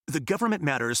The Government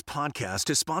Matters podcast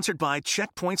is sponsored by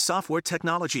Checkpoint Software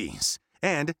Technologies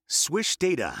and Swish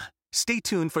Data. Stay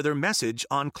tuned for their message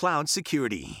on cloud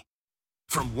security.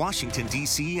 From Washington,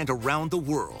 D.C. and around the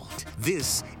world,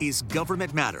 this is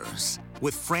Government Matters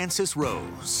with Francis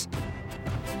Rose.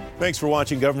 Thanks for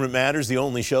watching Government Matters, the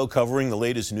only show covering the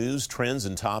latest news, trends,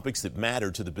 and topics that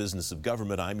matter to the business of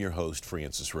government. I'm your host,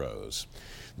 Francis Rose.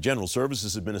 The General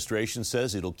Services Administration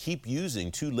says it'll keep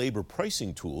using two labor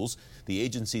pricing tools. The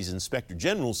agency's Inspector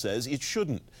General says it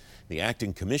shouldn't. The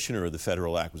acting commissioner of the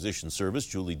Federal Acquisition Service,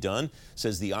 Julie Dunn,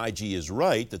 says the IG is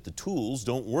right that the tools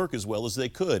don't work as well as they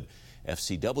could.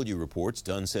 FCW reports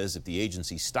Dunn says if the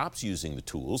agency stops using the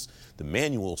tools, the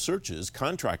manual searches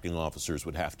contracting officers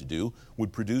would have to do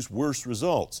would produce worse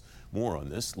results. More on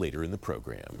this later in the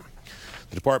program.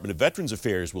 The Department of Veterans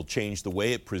Affairs will change the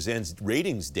way it presents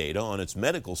ratings data on its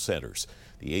medical centers.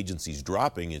 The agency's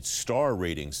dropping its star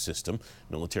ratings system.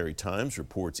 Military Times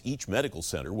reports each medical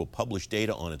center will publish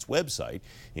data on its website,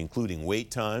 including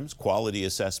wait times, quality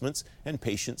assessments, and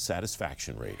patient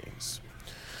satisfaction ratings.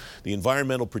 The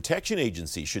Environmental Protection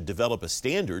Agency should develop a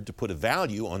standard to put a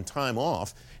value on time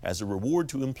off as a reward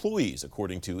to employees,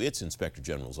 according to its Inspector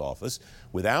General's office.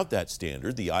 Without that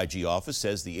standard, the IG office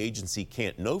says the agency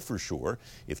can't know for sure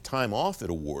if time off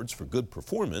it awards for good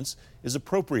performance is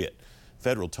appropriate.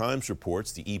 Federal Times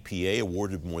reports the EPA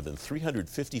awarded more than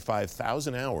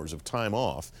 355,000 hours of time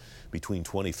off between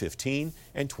 2015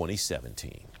 and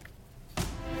 2017.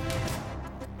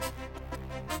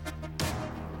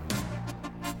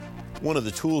 One of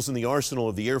the tools in the arsenal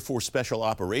of the Air Force Special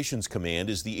Operations Command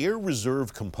is the Air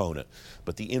Reserve component.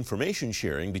 But the information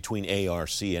sharing between ARC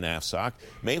and AFSOC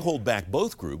may hold back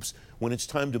both groups when it's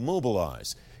time to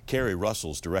mobilize. Cary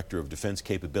Russell's Director of Defense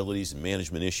Capabilities and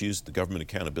Management Issues, the Government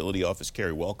Accountability Office.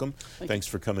 Cary, welcome. Thanks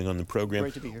for coming on the program.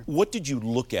 Great to be here. What did you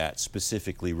look at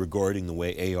specifically regarding the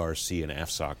way ARC and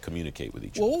AFSOC communicate with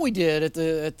each other? Well, what we did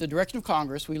at the direction of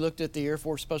Congress, we looked at the Air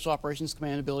Force Special Operations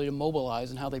Command ability to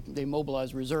mobilize and how they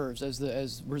mobilize reserves.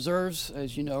 As reserves,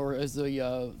 as you know, or as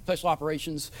the special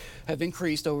operations have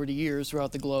increased over the years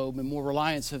throughout the globe, and more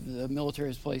reliance the military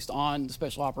has placed on the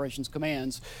Special Operations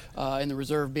Commands, and the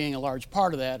reserve being a large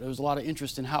part of that. There was a lot of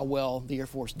interest in how well the Air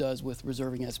Force does with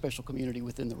reserving that special community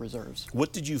within the reserves.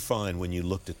 What did you find when you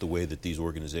looked at the way that these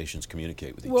organizations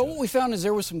communicate with each Well, other? what we found is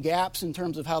there were some gaps in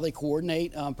terms of how they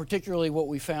coordinate. Particularly what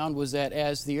we found was that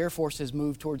as the Air Force has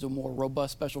moved towards a more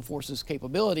robust Special Forces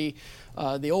capability,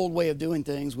 the old way of doing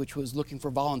things, which was looking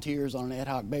for volunteers on an ad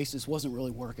hoc basis, wasn't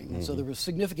really working. Mm-hmm. So there were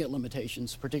significant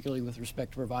limitations, particularly with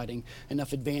respect to providing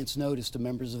enough advance notice to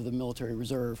members of the military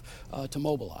reserve to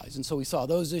mobilize. And so we saw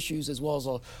those issues, as well as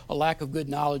a lack of good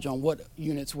knowledge on what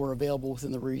units were available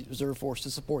within the reserve force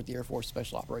to support the Air Force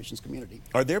Special Operations community.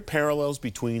 Are there parallels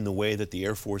between the way that the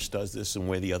Air Force does this and the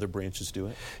way the other branches do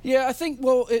it? Yeah, I think,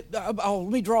 well, let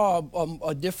me draw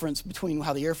a difference between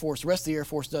how the rest of the Air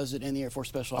Force does it and the Air Force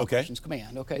Special Operations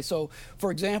Command. Okay, so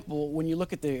for example, when you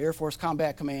look at the Air Force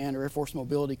Combat Command or Air Force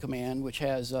Mobility Command, which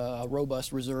has a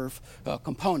robust reserve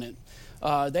component,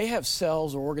 they have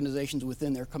cells or organizations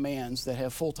within their commands that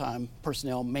have full-time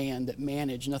personnel that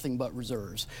manage nothing but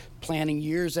reserves, planning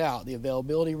years out, the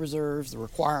availability reserves, the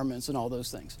requirements, and all those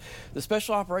things. The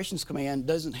Special Operations Command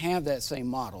doesn't have that same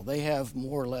model. They have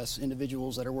more or less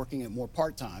individuals that are working at more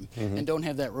part-time and don't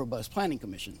have that robust planning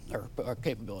commission or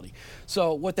capability.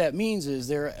 So what that means is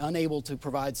they're unable to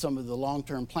provide some of the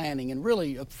long-term planning and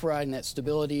really providing that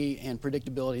stability and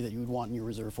predictability that you would want in your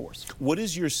reserve force. What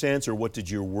is your sense, or what did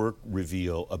your work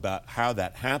reveal about how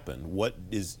that happened?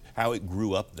 How it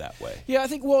grew up that way? Yeah, I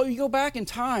think, well, you go back in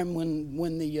time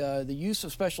when the use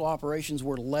of special operations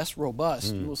were less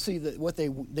robust, you will see that what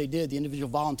they did, the individual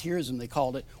volunteerism they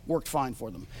called it, worked fine for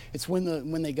them. It's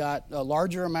when they got a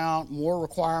larger amount, more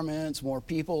requirements, more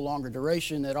people, longer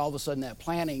duration, that all of a sudden that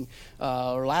planning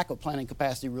or lack of planning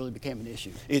capacity really became an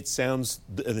issue. It sounds,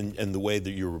 and the way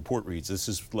that your report reads, this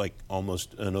is like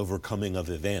almost an overcoming of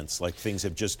events, like things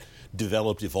have just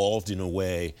developed, evolved in a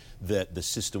way that the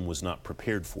system was not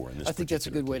prepared for in this I think that's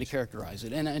a good way to characterize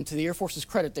it. And to the Air Force's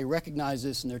credit, they recognize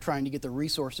this and they're trying to get the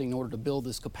resourcing in order to build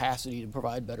this capacity to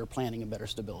provide better planning and better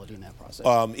stability in that process.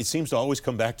 It seems to always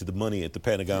come back to the money at the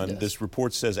Pentagon. This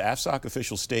report says AFSOC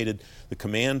officials stated the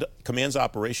Command's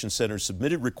Operations Center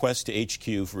submitted requests to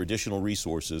HQ for additional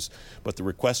resources, but the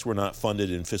requests were not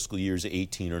funded in fiscal years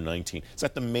 18 or 19. Is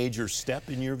that the major step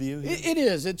in your view? It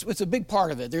is. It's a big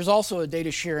part of it. There's also a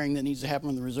data sharing that needs to happen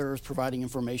in the reserves, providing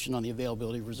information on the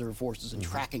availability of reserve forces and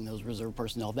tracking those reserve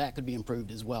personnel. That could be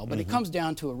improved as well. But it comes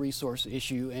down to a resource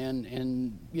issue,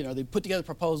 and they put together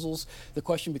proposals. The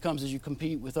question becomes, as you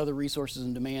compete with other resources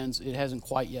and demands, it hasn't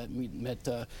quite yet met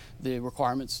the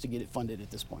requirements to get it funded at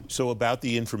this point. So about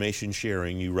the information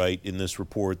sharing, you write in this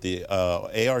report, the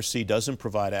ARC doesn't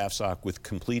provide AFSOC with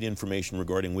complete information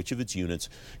regarding which of its units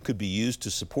could be used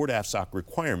to support AFSOC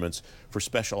requirements for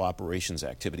special operations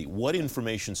activity. What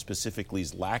information specifically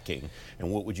is lacking,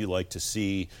 and what would you like to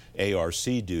see ARC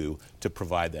do to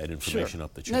provide that information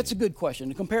up the chain? That's a good question.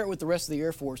 To compare it with the rest of the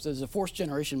Air Force, there's a force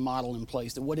generation model in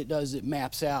place that what it does, it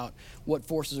maps out what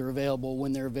forces are available,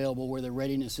 when they're available, where their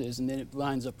readiness is, and then it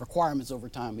lines up requirements over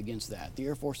time against that. The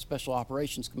Air Force Special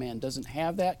Operations Command doesn't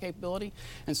have that capability,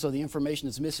 and so the information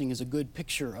that's missing is a good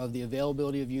picture of the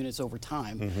availability of units over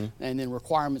time, and then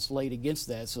requirements laid against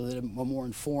that so that a more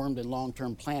informed and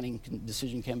long-term planning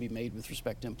decision can be made with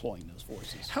respect to employing those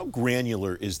forces. How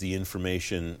granular is the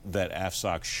information that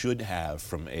AFSOC should have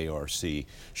from ARC?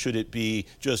 Should it be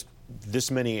just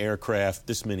this many aircraft,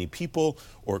 this many people,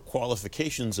 or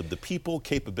qualifications of the people,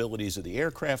 capabilities of the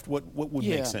aircraft? What would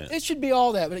make sense? It should be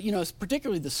all that, but it's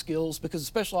particularly the skills, because the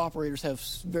special operators have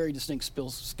very distinct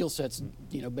skill sets,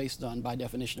 based on, by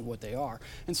definition, of what they are.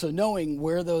 And so knowing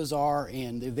where those are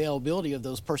and the availability of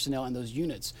those personnel and those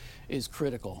units is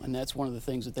critical, and that's one of the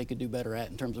things that they could do better at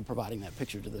in terms of providing that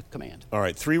picture to the command. All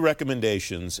right, 3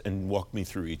 recommendations, and walk me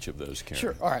through each of those, Cary.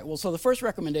 Sure. All right. Well, so the first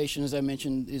recommendation, as I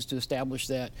mentioned, is to establish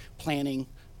that planning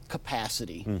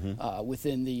capacity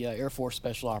within the Air Force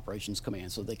Special Operations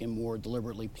Command so they can more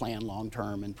deliberately plan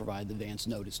long-term and provide advance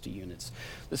notice to units.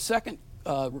 The second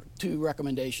 2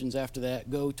 recommendations after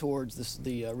that go towards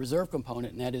the reserve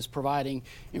component, and that is providing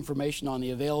information on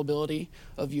the availability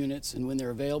of units and when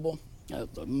they're available,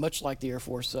 much like the Air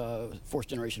Force force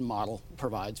generation model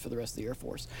provides for the rest of the Air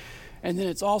Force. And then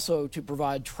it's also to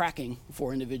provide tracking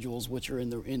for individuals which are in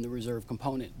the reserve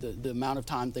component, the amount of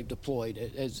time they've deployed.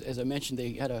 As I mentioned,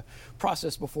 they had a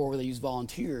process before where they used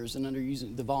volunteers, and under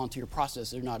using the volunteer process,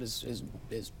 they're not as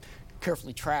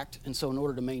carefully tracked, and so in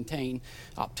order to maintain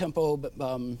op-tempo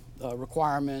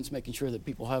requirements, making sure that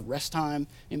people have rest time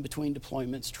in between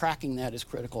deployments, tracking that is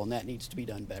critical, and that needs to be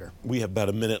done better. We have about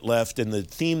a minute left, and the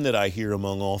theme that I hear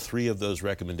among all 3 of those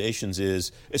recommendations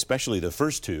is, especially the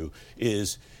first 2,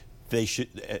 is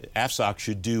AFSOC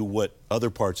should do what other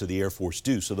parts of the Air Force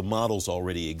do, so the models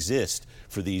already exist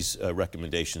for these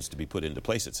recommendations to be put into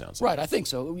place, it sounds like. Right, I think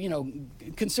so.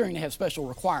 Considering they have special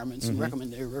requirements and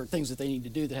or things that they need to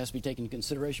do that has to be taken into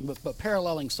consideration, but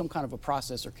paralleling some kind of a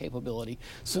process or capability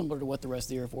similar to what the rest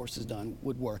of the Air Force has done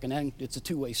would work. And then it's a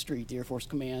two-way street. The Air Force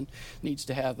Command needs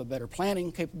to have a better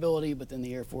planning capability, but then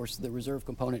the Air Force, the reserve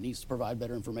component, needs to provide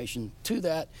better information to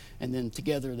that, and then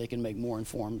together they can make more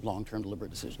informed, long-term,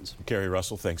 deliberate decisions. Cary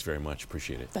Russell, thanks very much.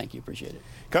 Appreciate it. Thank you. Appreciate it.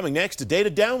 Coming next, a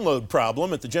data download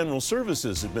problem at the General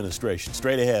Services Administration.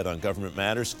 Straight ahead on Government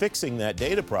Matters, fixing that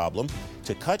data problem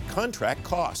to cut contract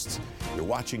costs. You're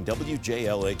watching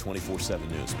WJLA 24/7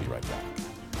 News. Be right back.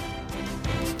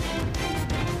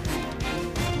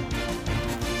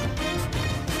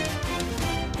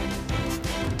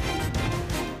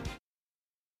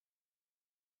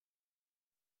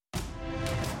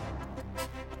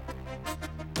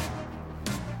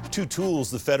 Two tools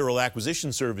the Federal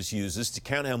Acquisition Service uses to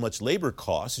count how much labor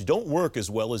costs don't work as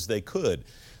well as they could.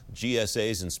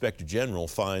 GSA's Inspector General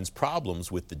finds problems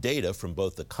with the data from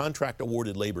both the Contract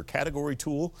Awarded Labor Category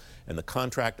tool and the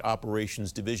Contract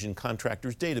Operations Division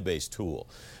Contractors Database tool.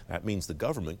 That means the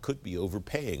government could be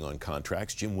overpaying on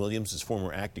contracts. Jim Williams is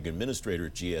former acting administrator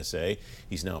at GSA.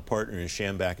 He's now a partner in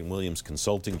Schambach and Williams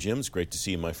Consulting. Jim, it's great to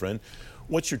see you, my friend.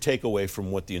 What's your takeaway from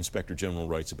what the Inspector General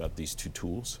writes about these two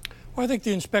tools? Well, I think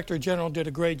the Inspector General did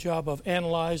a great job of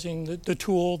analyzing the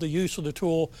tool, the use of the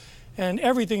tool, and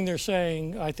everything they're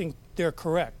saying, I think they're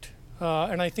correct.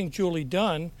 And I think Julie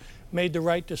Dunn made the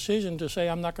right decision to say,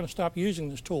 I'm not going to stop using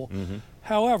this tool. Mm-hmm.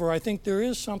 However, I think there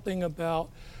is something about,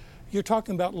 you're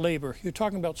talking about labor, you're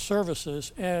talking about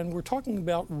services, and we're talking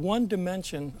about one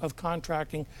dimension of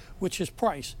contracting, which is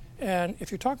price. And if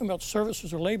you're talking about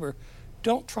services or labor,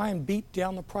 don't try and beat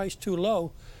down the price too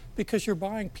low, because you're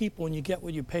buying people and you get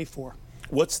what you pay for.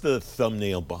 What's the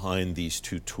thumbnail behind these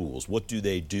two tools? What do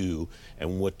they do,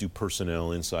 and what do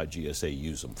personnel inside GSA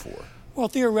use them for? Well,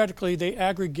 theoretically, they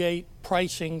aggregate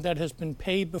pricing that has been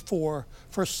paid before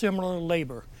for similar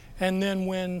labor. And then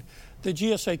when the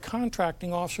GSA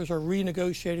contracting officers are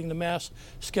renegotiating the mass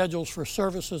schedules for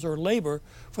services or labor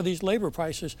for these labor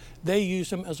prices, they use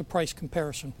them as a price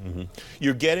comparison. Mm-hmm.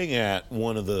 You're getting at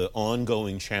one of the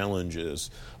ongoing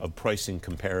challenges of pricing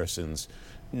comparisons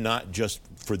not just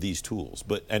for these tools,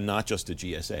 and not just at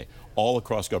GSA, all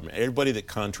across government, everybody that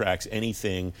contracts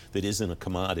anything that isn't a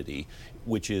commodity,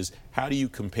 which is how do you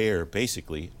compare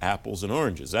basically apples and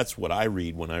oranges? That's what I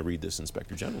read when I read this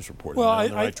Inspector General's report. Well,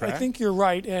 I think you're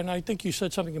right, and I think you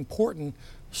said something important.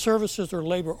 Services or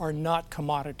labor are not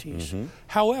commodities. Mm-hmm.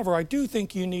 However, I do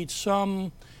think you need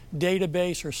some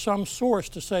database or some source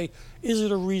to say, is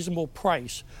it a reasonable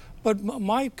price? But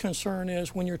my concern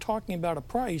is when you're talking about a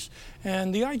price,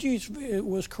 and the IG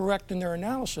was correct in their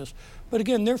analysis, but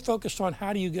again, they're focused on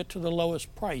how do you get to the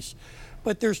lowest price.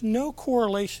 But there's no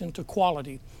correlation to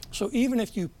quality. So even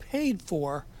if you paid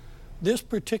for this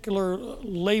particular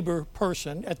labor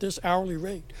person at this hourly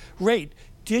rate,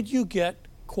 did you get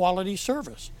quality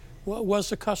service? Was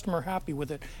the customer happy with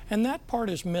it? And that part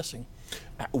is missing.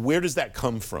 Where does that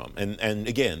come from? And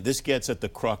again, this gets at the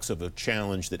crux of a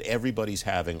challenge that everybody's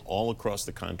having all across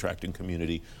the contracting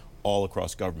community, all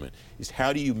across government, is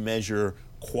how do you measure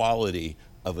quality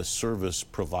of a service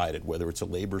provided, whether it's a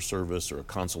labor service or a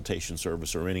consultation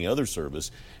service or any other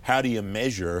service? How do you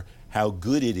measure how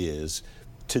good it is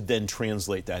to then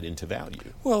translate that into value?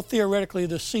 Well, theoretically,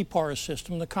 the CPAR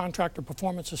system, the Contractor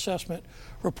Performance Assessment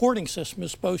Reporting System,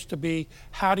 is supposed to be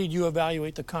how did you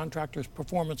evaluate the contractor's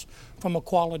performance from a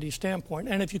quality standpoint?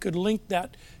 And if you could link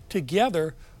that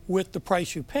together with the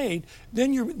price you paid,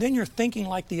 then you're thinking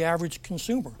like the average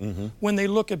consumer when they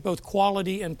look at both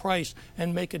quality and price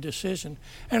and make a decision.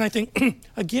 And I think,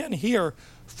 again, here,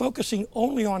 focusing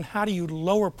only on how do you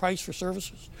lower price for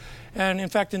services. And in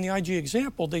fact, in the IG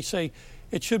example, they say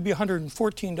it should be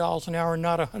 $114 an hour,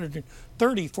 not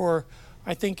 $130 for,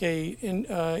 I think,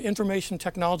 information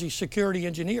technology security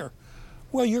engineer.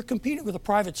 Well, you're competing with the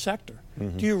private sector.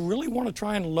 Do you really want to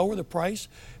try and lower the price?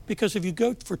 Because if you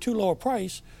go for too low a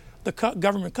price, the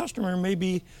government customer may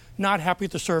be not happy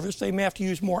with the service. They may have to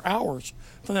use more hours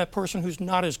from that person who's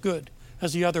not as good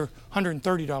as the other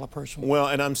 $130 person. Well,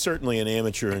 and I'm certainly an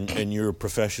amateur, and you're a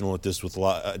professional at this with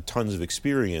tons of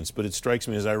experience, but it strikes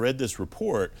me as I read this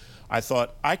report, I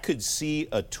thought I could see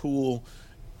a tool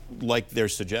like they're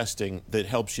suggesting that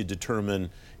helps you determine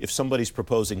if somebody's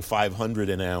proposing $500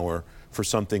 an hour for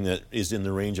something that is in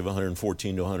the range of $114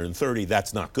 to $130,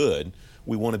 that's not good.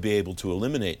 We want to be able to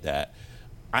eliminate that.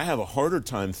 I have a harder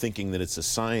time thinking that it's a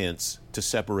science to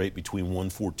separate between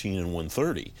 114 and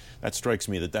 130. That strikes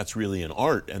me that that's really an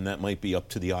art, and that might be up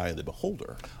to the eye of the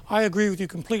beholder. I agree with you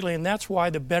completely, and that's why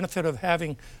the benefit of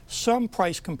having some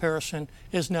price comparison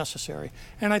is necessary.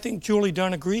 And I think Julie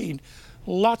Dunn agreed.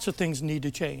 Lots of things need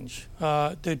to change.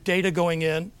 The data going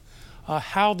in,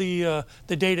 how the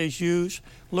data is used,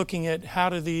 looking at how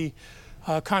do the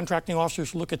contracting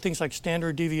officers look at things like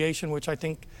standard deviation, which I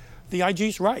think the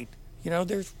IG's right. You know,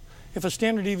 if a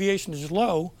standard deviation is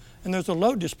low and there's a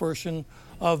low dispersion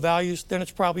of values, then it's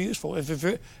probably useful. If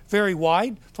it's very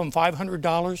wide, from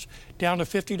 $500 down to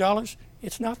 $50,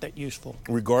 it's not that useful.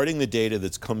 Regarding the data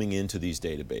that's coming into these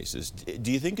databases,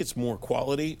 do you think it's more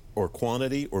quality or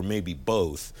quantity, or maybe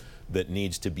both, that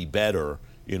needs to be better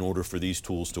in order for these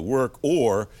tools to work?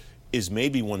 Or is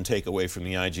maybe one takeaway from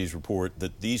the IG's report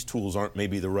that these tools aren't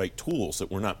maybe the right tools,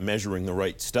 that we're not measuring the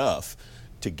right stuff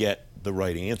to get the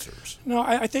right answers? No,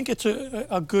 I think it's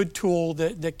a good tool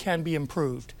that can be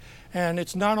improved. And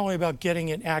it's not only about getting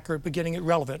it accurate, but getting it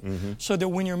relevant. So that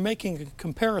when you're making a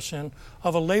comparison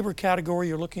of a labor category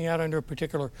you're looking at under a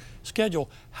particular schedule,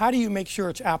 how do you make sure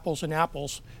it's apples and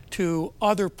apples to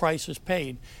other prices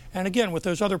paid? And again, with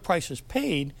those other prices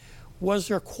paid, was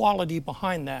there quality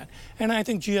behind that? And I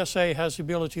think GSA has the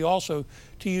ability also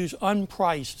to use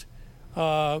unpriced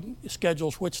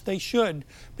schedules, which they should,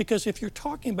 because if you're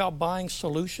talking about buying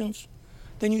solutions,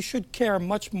 then you should care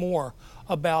much more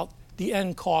about the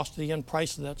end cost, the end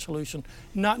price of that solution,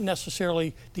 not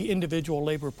necessarily the individual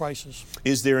labor prices.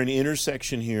 Is there an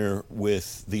intersection here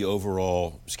with the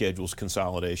overall schedules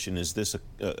consolidation? Is this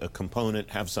a component,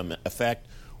 have some effect,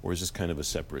 or is this kind of a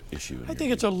separate issue? I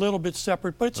think it's a little bit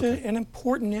separate, but it's an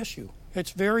important issue.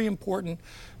 It's very important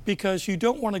because you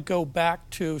don't want to go back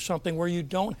to something where you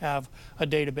don't have a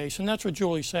database. And that's what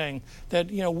Julie's saying,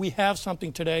 that we have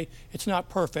something today. It's not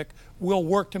perfect. We'll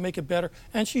work to make it better.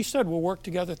 And she said we'll work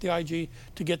together at the IG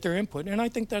to get their input. And I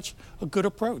think that's a good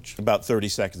approach. About 30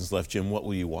 seconds left, Jim. What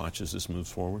will you watch as this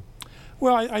moves forward?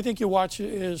 Well, I think you watch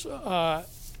is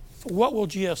what will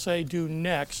GSA do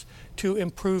next to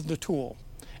improve the tool?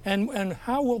 And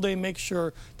how will they make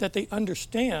sure that they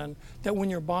understand that when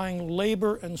you're buying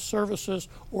labor and services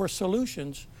or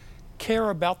solutions,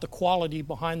 care about the quality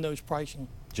behind those pricing.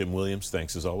 Jim Williams,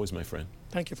 thanks as always, my friend.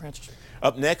 Thank you, Francis.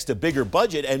 Up next, a bigger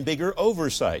budget and bigger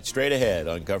oversight. Straight ahead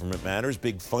on Government Matters,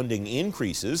 big funding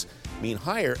increases mean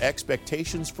higher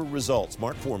expectations for results.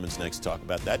 Mark Forman's next to talk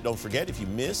about that. Don't forget, if you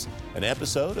miss an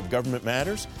episode of Government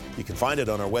Matters, you can find it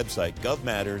on our website,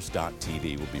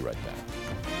 govmatters.tv. We'll be right back.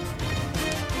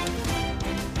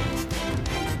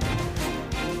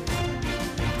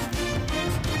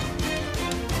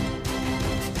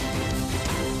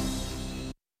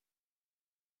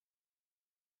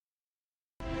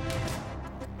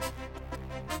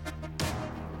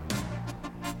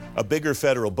 A bigger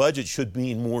federal budget should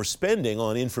mean more spending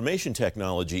on information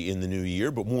technology in the new year,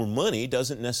 but more money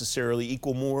doesn't necessarily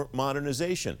equal more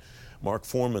modernization. Mark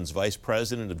Forman's Vice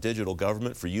President of Digital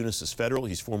Government for Unisys Federal.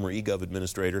 He's former eGov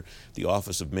Administrator, the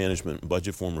Office of Management and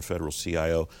Budget, former Federal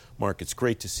CIO. Mark, it's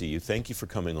great to see you. Thank you for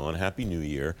coming on. Happy New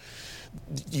Year.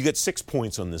 You got 6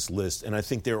 points on this list, and I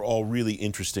think they're all really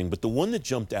interesting, but the one that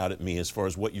jumped out at me as far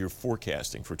as what you're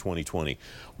forecasting for 2020,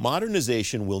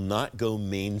 modernization will not go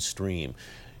mainstream.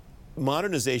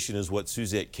 Modernization is what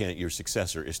Suzette Kent, your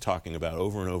successor, is talking about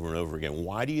over and over and over again.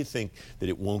 Why do you think that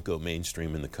it won't go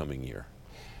mainstream in the coming year?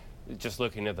 Just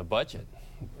looking at the budget,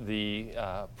 the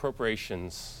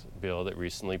appropriations bill that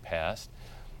recently passed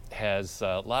has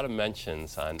a lot of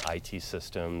mentions on IT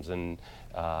systems and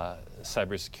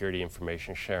cybersecurity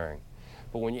information sharing.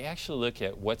 But when you actually look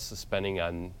at what's the spending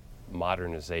on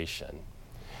modernization,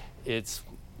 it's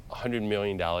 $100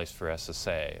 million for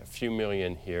SSA, a few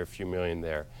million here, a few million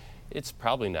there. It's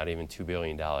probably not even $2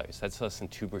 billion. That's less than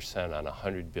 2% on a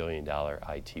 $100 billion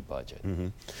IT budget. Mm-hmm.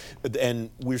 And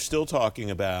we're still talking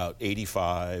about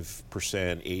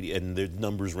 85%, 80, and the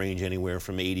numbers range anywhere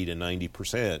from 80 to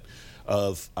 90%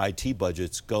 of IT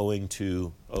budgets going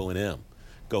to O&M,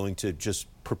 going to just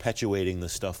perpetuating the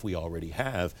stuff we already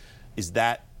have. Is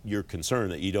that your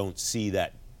concern, that you don't see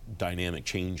that dynamic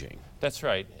changing? That's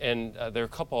right, and there are a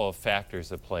couple of factors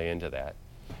that play into that.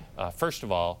 First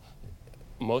of all,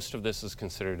 most of this is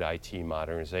considered IT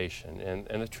modernization,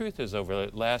 and the truth is, over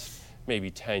the last maybe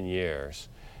 10 years,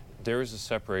 there is a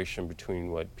separation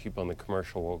between what people in the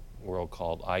commercial world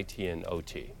called IT and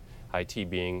OT. IT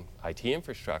being IT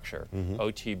infrastructure,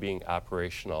 OT being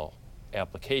operational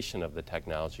application of the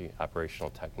technology,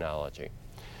 operational technology.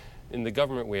 In the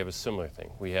government, we have a similar thing.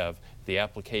 We have the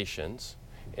applications,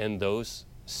 and those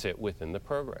sit within the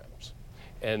programs.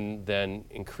 And then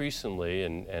increasingly,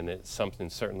 and it's something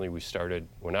certainly we started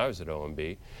when I was at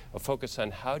OMB, a focus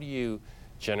on how do you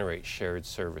generate shared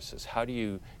services? How do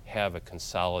you have a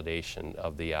consolidation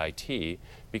of the IT,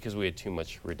 because we had too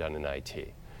much redundant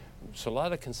IT? So a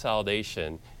lot of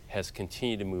consolidation has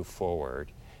continued to move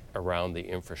forward around the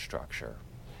infrastructure,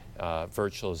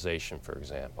 virtualization, for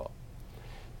example.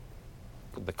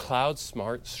 The cloud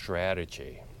smart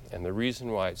strategy, and the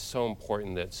reason why it's so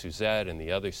important that Suzette and the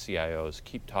other CIOs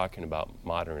keep talking about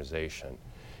modernization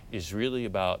is really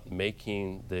about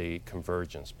making the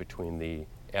convergence between the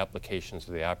applications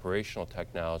of the operational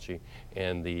technology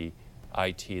and the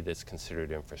IT that's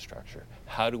considered infrastructure.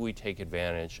 How do we take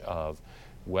advantage of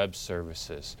web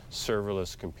services,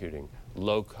 serverless computing,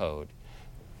 low code,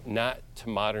 not to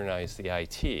modernize the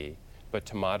IT, but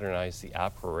to modernize the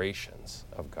operations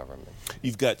of government.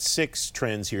 You've got 6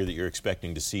 trends here that you're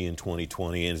expecting to see in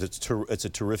 2020, and it's a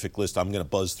terrific list. I'm going to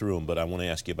buzz through them, but I want to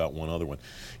ask you about one other one.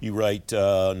 You write,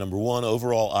 number 1,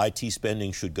 overall IT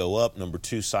spending should go up. Number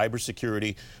 2,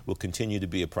 cybersecurity will continue to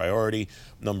be a priority.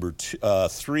 Number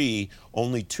 3,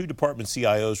 only 2 department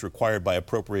CIOs required by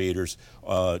appropriators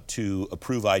to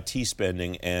approve IT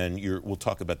spending, and we'll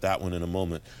talk about that one in a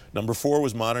moment. Number 4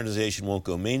 was modernization won't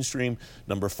go mainstream.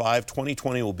 Number 5,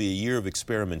 2020 will be a year of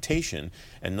experimentation.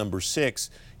 And number 6,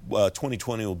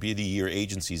 2020 will be the year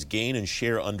agencies gain and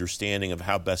share understanding of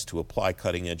how best to apply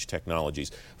cutting-edge technologies.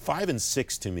 5 and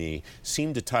 6, to me,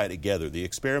 seem to tie together, the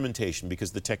experimentation,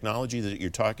 because the technology that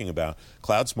you're talking about,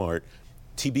 Cloud Smart,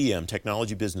 TBM,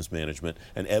 Technology Business Management,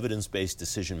 and evidence-based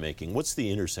decision-making. What's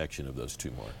the intersection of those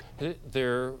two, Mark?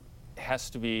 There has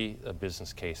to be a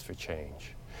business case for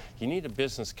change. You need a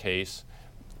business case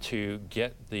to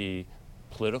get the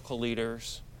political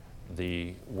leaders,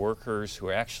 the workers who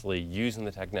are actually using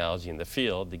the technology in the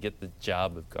field to get the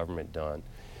job of government done,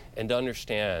 and to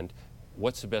understand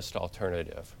what's the best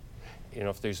alternative. You know,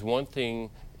 if there's one thing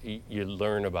you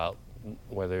learn about,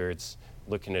 whether it's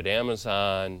looking at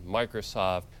Amazon,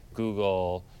 Microsoft,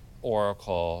 Google,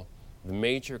 Oracle, the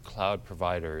major cloud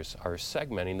providers are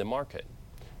segmenting the market.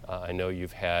 I know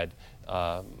you've had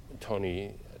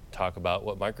Tony talk about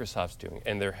what Microsoft's doing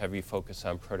and their heavy focus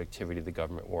on productivity of the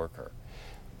government worker.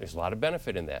 There's a lot of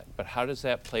benefit in that, but how does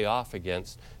that play off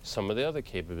against some of the other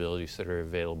capabilities that are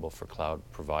available for cloud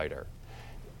provider?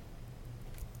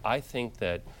 I think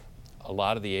that a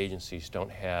lot of the agencies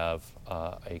don't have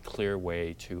a clear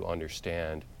way to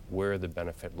understand where the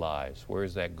benefit lies, where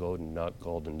is that golden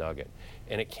nugget,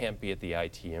 and it can't be at the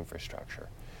IT infrastructure.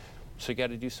 So you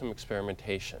got to do some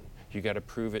experimentation. You got to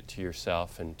prove it to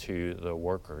yourself and to the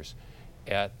workers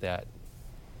at that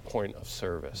point of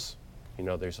service. You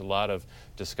know, there's a lot of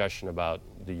discussion about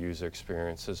the user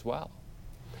experience as well.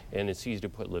 And it's easy to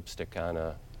put lipstick on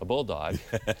a bulldog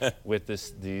with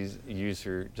these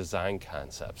user design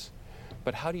concepts.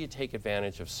 But how do you take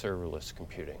advantage of serverless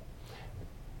computing?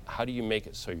 How do you make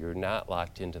it so you're not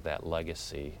locked into that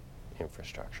legacy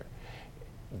infrastructure?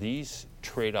 These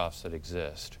trade-offs that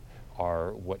exist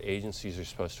are what agencies are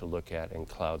supposed to look at in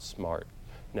Cloud Smart.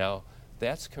 Now,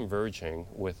 that's converging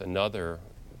with another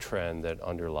trend that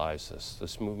underlies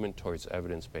this movement towards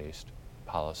evidence-based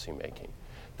policymaking.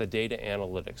 The data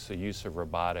analytics, the use of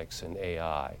robotics and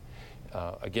AI.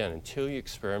 Again, until you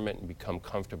experiment and become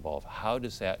comfortable of how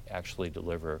does that actually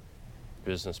deliver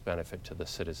business benefit to the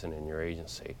citizen in your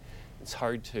agency, it's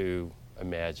hard to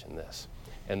imagine this.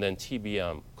 And then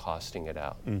TBM costing it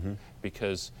out,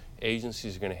 because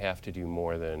agencies are going to have to do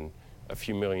more than a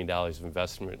few $1 million of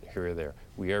investment here or there.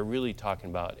 We are really talking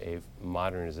about a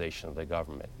modernization of the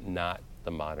government, not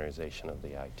the modernization of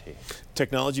the IT.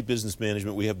 Technology business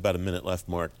management, we have about a minute left,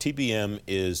 Mark. TBM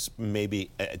is maybe,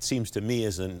 it seems to me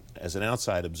as an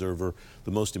outside observer,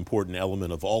 the most important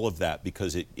element of all of that,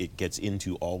 because it gets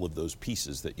into all of those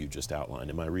pieces that you just outlined.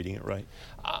 Am I reading it right?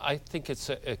 I think it's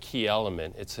a key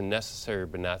element. It's a necessary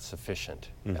but not sufficient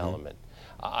element.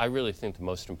 I really think the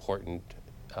most important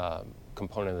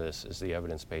component of this is the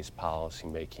evidence-based policy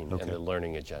making and the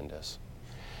learning agendas.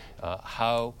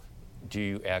 How do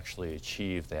you actually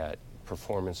achieve that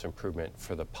performance improvement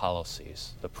for the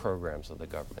policies, the programs of the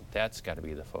government? That's got to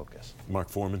be the focus. Mark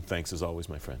Forman, thanks as always,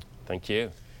 my friend. Thank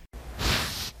you.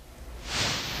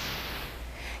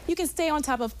 You can stay on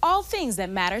top of all things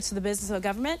that matter to the business of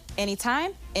government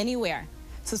anytime, anywhere.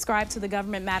 Subscribe to the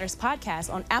Government Matters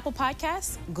podcast on Apple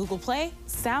Podcasts, Google Play,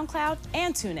 SoundCloud,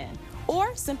 and TuneIn.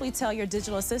 Or simply tell your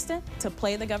digital assistant to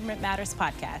play the Government Matters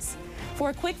podcast.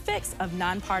 For a quick fix of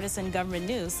nonpartisan government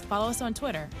news, follow us on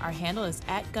Twitter. Our handle is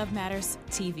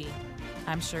 @GovMattersTV.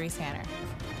 I'm Sharice Hanner.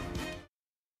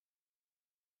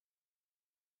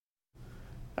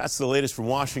 That's the latest from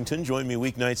Washington. Join me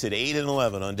weeknights at 8 and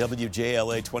 11 on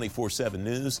WJLA 24/7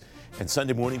 News and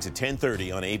Sunday mornings at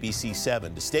 10:30 on ABC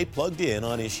 7 to stay plugged in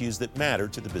on issues that matter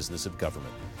to the business of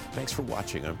government. Thanks for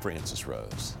watching. I'm Francis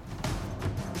Rose.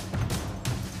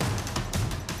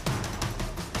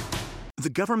 The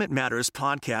Government Matters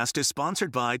podcast is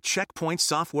sponsored by Checkpoint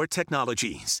Software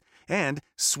Technologies and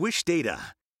Swish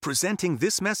Data, presenting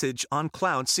this message on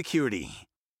cloud security.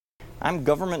 I'm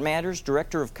Government Matters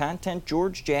Director of Content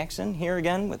George Jackson, here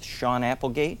again with Sean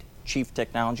Applegate, Chief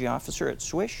Technology Officer at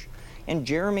Swish, and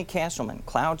Jeremy Castleman,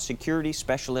 Cloud Security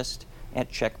Specialist at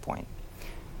Checkpoint.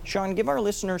 Sean, give our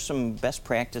listeners some best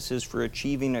practices for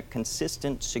achieving a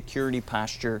consistent security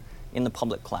posture in the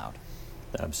public cloud.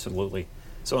 Absolutely.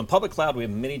 So in public cloud, we have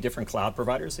many different cloud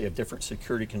providers. They have different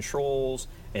security controls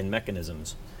and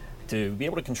mechanisms. To be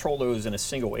able to control those in a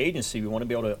single agency, we want to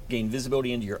be able to gain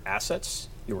visibility into your assets,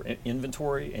 your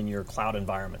inventory, and your cloud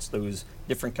environments, those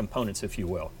different components, if you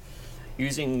will.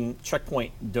 Using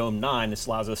Checkpoint Dome 9, this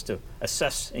allows us to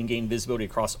assess and gain visibility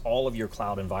across all of your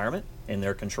cloud environment and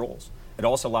their controls. It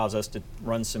also allows us to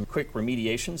run some quick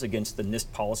remediations against the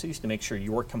NIST policies to make sure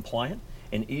you're compliant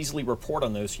and easily report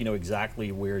on those so you know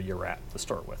exactly where you're at to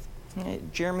start with.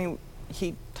 Jeremy,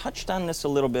 he touched on this a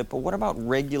little bit, but what about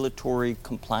regulatory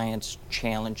compliance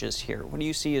challenges here? What do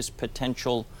you see as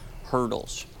potential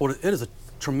hurdles? Well, it is a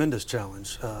tremendous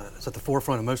challenge. It's at the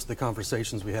forefront of most of the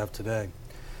conversations we have today.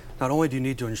 Not only do you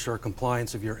need to ensure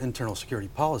compliance of your internal security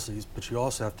policies, but you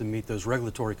also have to meet those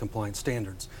regulatory compliance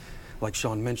standards, like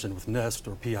Sean mentioned with NIST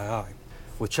or PII.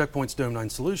 With Checkpoint's Dome 9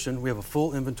 solution, we have a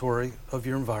full inventory of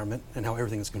your environment and how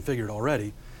everything is configured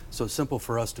already, so it's simple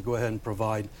for us to go ahead and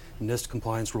provide NIST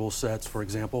compliance rule sets, for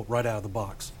example, right out of the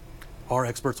box. Our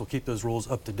experts will keep those rules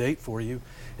up to date for you,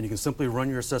 and you can simply run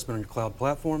your assessment on your cloud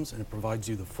platforms, and it provides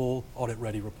you the full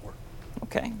audit-ready report.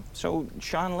 Okay, so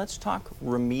Sean, let's talk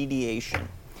remediation.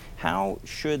 How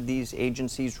should these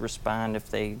agencies respond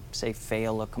if they, say,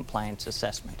 fail a compliance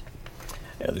assessment?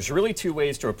 Yeah, there's really two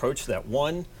ways to approach that.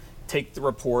 One, take the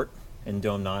report in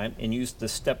Dome 9 and use the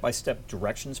step-by-step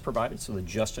directions provided, so the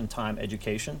just-in-time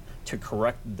education, to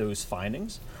correct those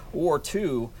findings. Or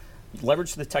two,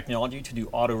 leverage the technology to do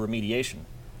auto-remediation.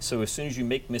 So as soon as you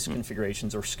make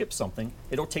misconfigurations or skip something,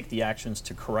 it'll take the actions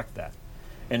to correct that.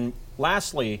 And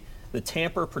lastly, the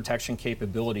tamper protection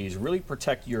capabilities really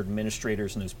protect your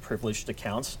administrators and those privileged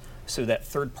accounts so that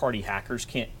third-party hackers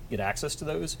can't get access to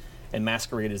those and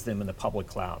masquerade as them in the public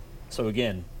cloud. So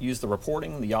again, use the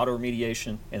reporting, the auto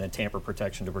remediation, and the tamper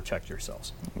protection to protect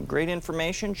yourselves. Great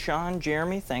information. Sean,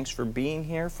 Jeremy, thanks for being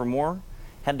here. For more,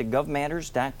 head to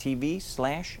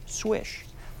govmatters.tv/swish.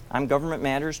 I'm Government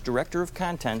Matters Director of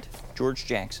Content, George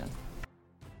Jackson.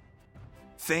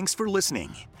 Thanks for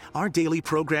listening. Our daily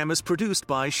program is produced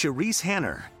by Cherise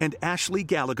Hanner and Ashley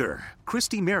Gallagher.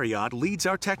 Christy Marriott leads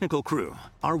our technical crew.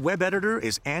 Our web editor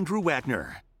is Andrew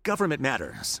Wagner. Government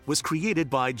Matters was created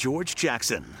by George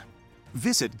Jackson.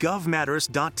 Visit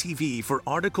govmatters.tv for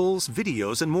articles,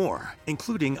 videos, and more,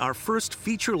 including our first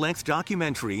feature-length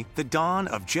documentary, The Dawn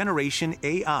of Generation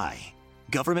AI.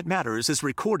 Government Matters is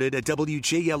recorded at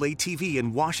WJLA-TV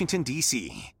in Washington,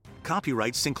 D.C.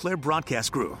 Copyright Sinclair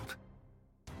Broadcast Group.